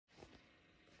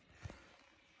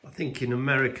I think in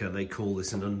America they call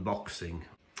this an unboxing.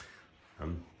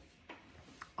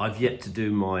 I've yet to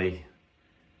do my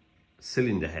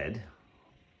cylinder head,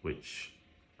 which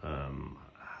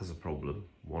has a problem,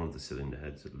 one of the cylinder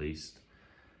heads at least,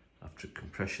 after a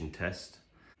compression test.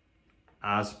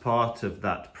 As part of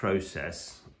that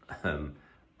process, I'm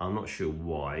not sure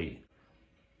why,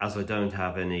 as I don't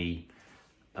have any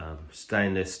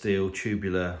stainless steel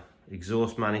tubular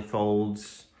exhaust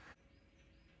manifolds,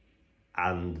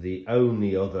 and the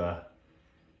only other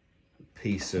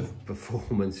piece of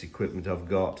performance equipment I've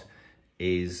got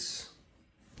is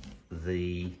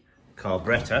the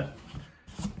carburetor.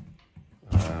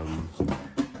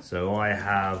 So I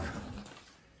have,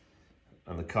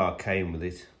 and the car came with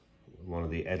it, one of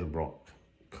the Edelbrock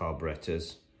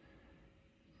carburetors,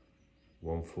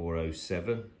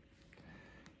 1407.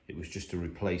 It was just a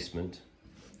replacement,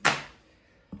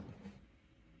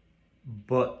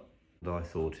 but I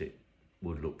thought it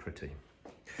would look pretty.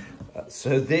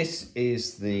 So this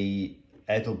is the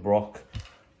Edelbrock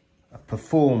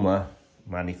Performer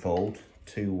manifold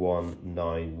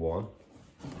 2191.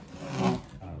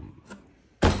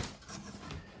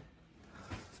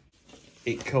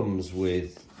 It comes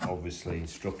with obviously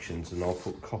instructions, and I'll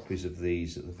put copies of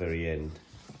these at the very end.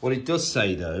 What it does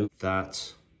say though,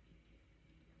 that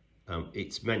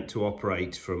it's meant to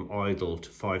operate from idle to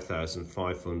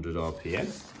 5,500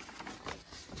 RPM.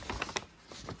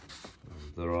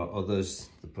 There are others,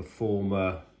 the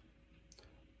Performer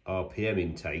RPM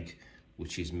intake,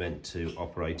 which is meant to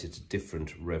operate at a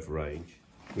different rev range.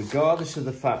 Regardless of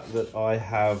the fact that I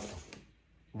have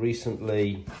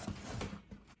recently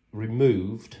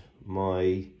removed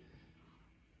my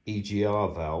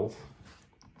EGR valve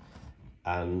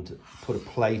and put a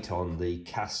plate on the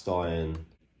cast iron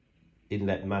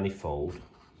inlet manifold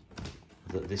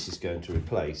that this is going to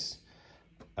replace,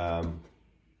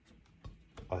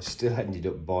 I still ended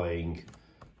up buying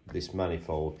this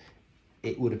manifold.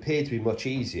 It would appear to be much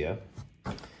easier.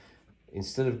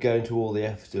 Instead of going to all the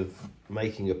effort of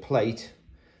making a plate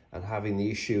and having the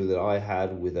issue that I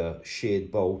had with a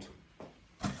sheared bolt,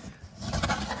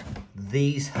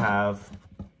 these have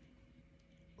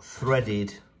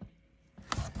threaded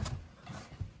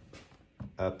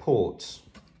ports,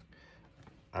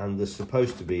 and there's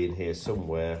supposed to be in here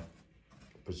somewhere,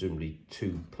 presumably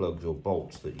 2 plugs or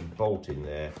bolts that you bolt in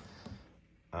there,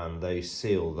 and they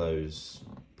seal those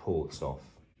ports off.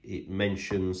 It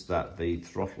mentions that the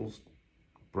throttle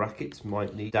brackets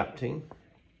might need adapting.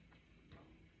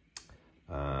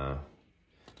 I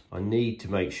need to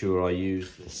make sure I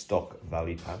use the stock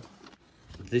valley pad.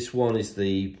 This one is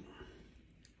the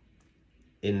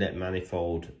inlet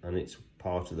manifold, and it's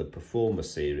part of the Performer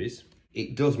series.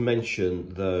 It does mention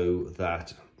though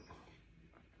that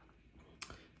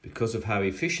because of how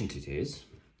efficient it is,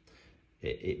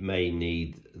 it may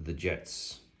need the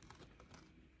jets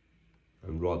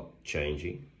and rod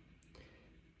changing.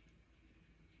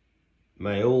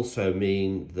 May also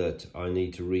mean that I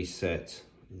need to reset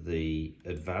the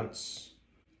advance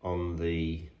on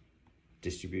the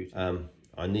distributor.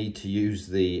 I need to use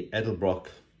the Edelbrock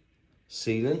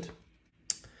sealant,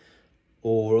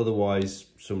 or otherwise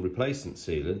some replacement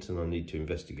sealant, and I need to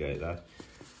investigate that.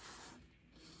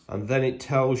 And then it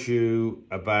tells you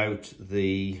about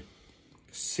the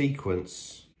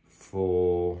sequence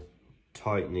for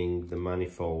tightening the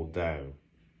manifold down.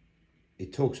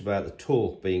 It talks about the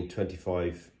torque being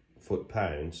 25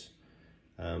 foot-pounds.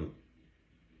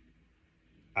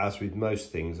 As with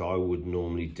most things, I would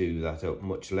normally do that up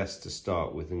much less to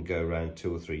start with and go around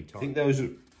 2 or 3 times. I think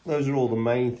those are all the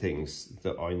main things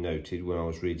that I noted when I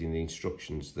was reading the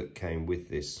instructions that came with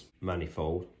this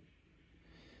manifold.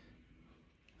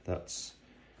 That's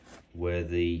where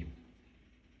the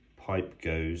pipe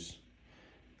goes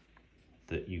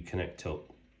that you connect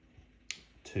up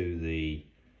to the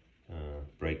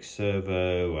brake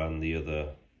servo and the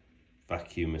other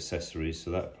vacuum accessories,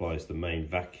 so that applies the main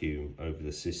vacuum over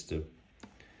the system.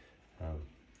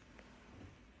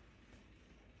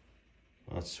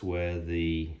 That's where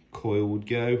the coil would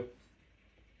go.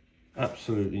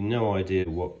 Absolutely no idea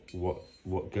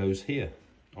what goes here.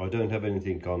 I don't have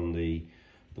anything on the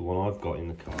one I've got in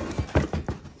the car.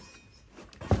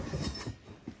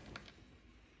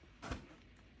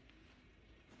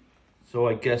 So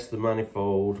I guess the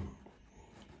manifold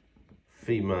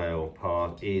female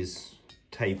part is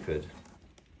tapered,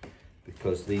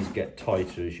 because these get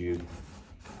tighter as you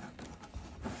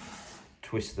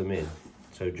twist them in.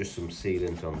 So just some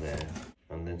sealant on there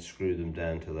and then screw them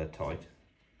down till they're tight.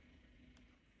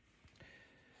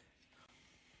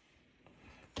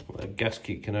 A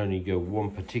gasket can only go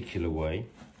one particular way.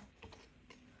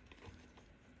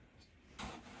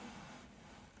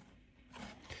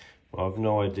 I've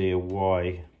no idea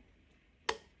why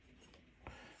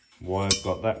I've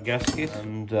got that gasket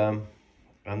and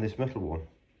this metal one.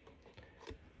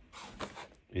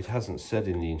 It hasn't said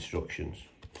in the instructions.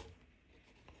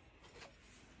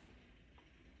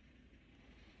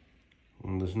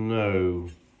 And there's no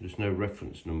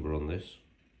reference number on this.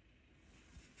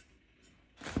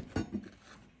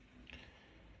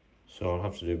 So I'll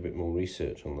have to do a bit more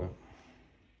research on that.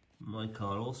 My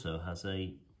car also has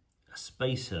a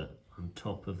spacer on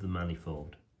top of the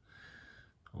manifold.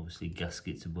 Obviously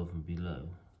gaskets above and below.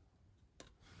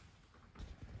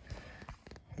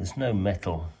 There's no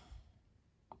metal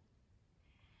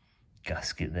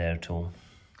gasket there at all.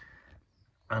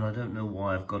 And I don't know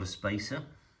why I've got a spacer,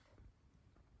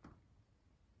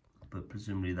 but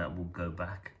presumably that will go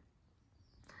back.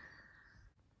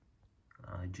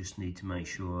 I just need to make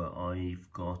sure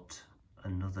I've got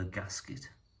another gasket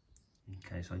in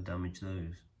case I damage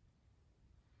those.